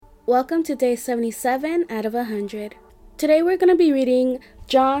Welcome to day 77 out of 100. Today we're going to be reading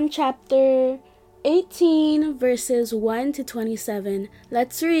John chapter 18 verses 1 to 27.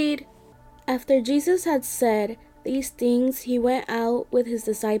 Let's read. After Jesus had said these things, he went out with his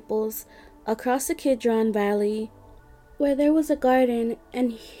disciples across the Kidron Valley, where there was a garden,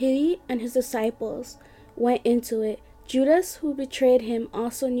 and he and his disciples went into it. Judas, who betrayed him,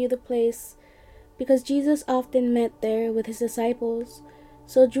 also knew the place, because Jesus often met there with his disciples.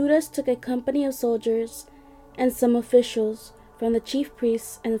 So Judas took a company of soldiers and some officials from the chief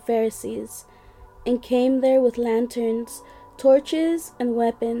priests and Pharisees, and came there with lanterns, torches, and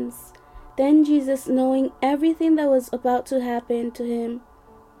weapons. Then Jesus, knowing everything that was about to happen to him,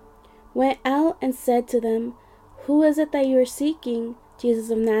 went out and said to them, "Who is it that you are seeking?" "Jesus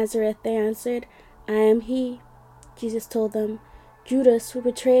of Nazareth," they answered. "I am he." Jesus told them, "Judas, who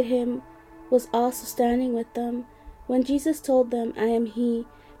betrayed him, was also standing with them." When Jesus told them, "I am he,"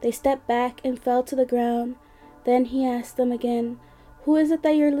 they stepped back and fell to the ground. Then he asked them again, "Who is it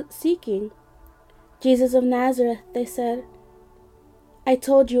that you're seeking?" "Jesus of Nazareth," they said. "I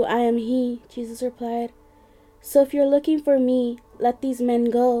told you I am he," Jesus replied. "So if you're looking for me, let these men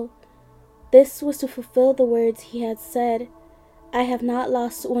go." This was to fulfill the words he had said, "I have not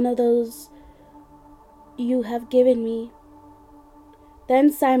lost one of those you have given me." Then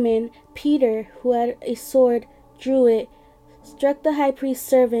Simon Peter, who had a sword, drew it, struck the high priest's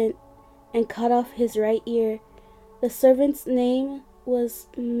servant, and cut off his right ear. The servant's name was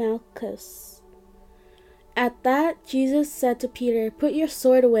Malchus. At that, Jesus said to Peter, "Put your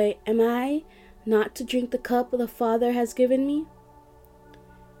sword away. Am I not to drink the cup the Father has given me?"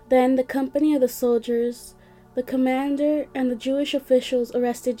 Then the company of the soldiers, the commander, and the Jewish officials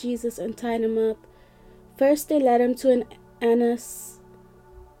arrested Jesus and tied him up. First they led him to Annas,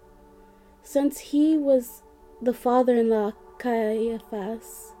 since he was the father-in-law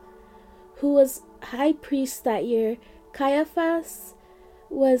Caiaphas, who was high priest that year. Caiaphas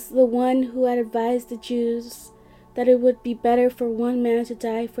was the one who had advised the Jews that it would be better for one man to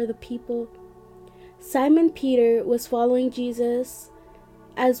die for the people. Simon Peter was following Jesus,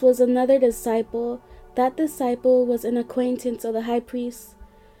 as was another disciple. That disciple was an acquaintance of the high priest.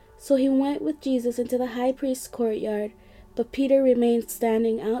 So he went with Jesus into the high priest's courtyard, but Peter remained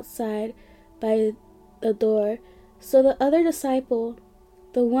standing outside by the door. So the other disciple,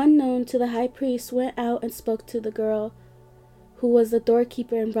 the one known to the high priest, went out and spoke to the girl, who was the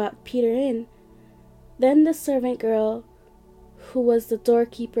doorkeeper, and brought Peter in. Then the servant girl, who was the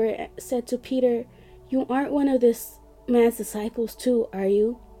doorkeeper, said to Peter, "You aren't one of this man's disciples too, are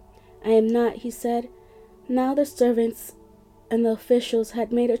you?" "I am not," he said. Now the servants and the officials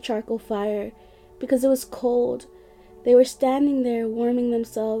had made a charcoal fire, because it was cold. They were standing there warming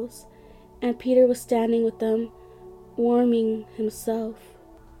themselves, and Peter was standing with them, warming himself.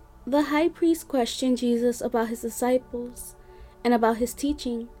 The high priest questioned Jesus about his disciples and about his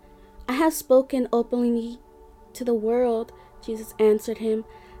teaching. "I have spoken openly to the world," Jesus answered him.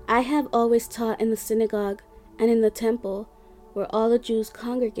 "I have always taught in the synagogue and in the temple, where all the Jews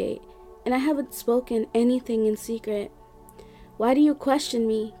congregate, and I haven't spoken anything in secret. Why do you question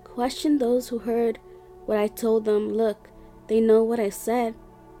me? Question those who heard what I told them. Look, they know what I said."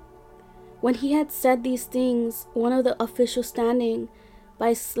 When he had said these things, one of the officials standing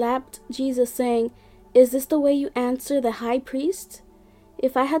by slapped Jesus, saying, "Is this the way you answer the high priest?"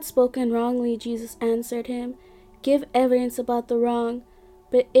 "If I had spoken wrongly," Jesus answered him, "give evidence about the wrong.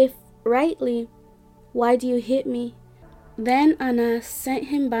 But if rightly, why do you hit me?" Then Annas sent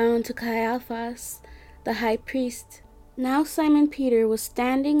him bound to Caiaphas, the high priest. Now Simon Peter was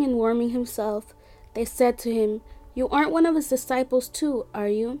standing and warming himself. They said to him, "You aren't one of his disciples too, are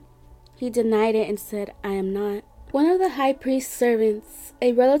you?" He denied it and said, "I am not." One of the high priest's servants,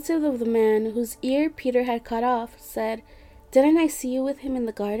 a relative of the man whose ear Peter had cut off, said, "Didn't I see you with him in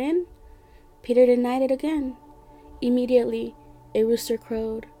the garden?" Peter denied it again. Immediately, a rooster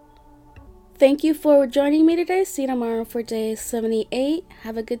crowed. Thank you for joining me today. See you tomorrow for day 78.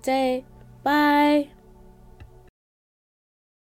 Have a good day. Bye.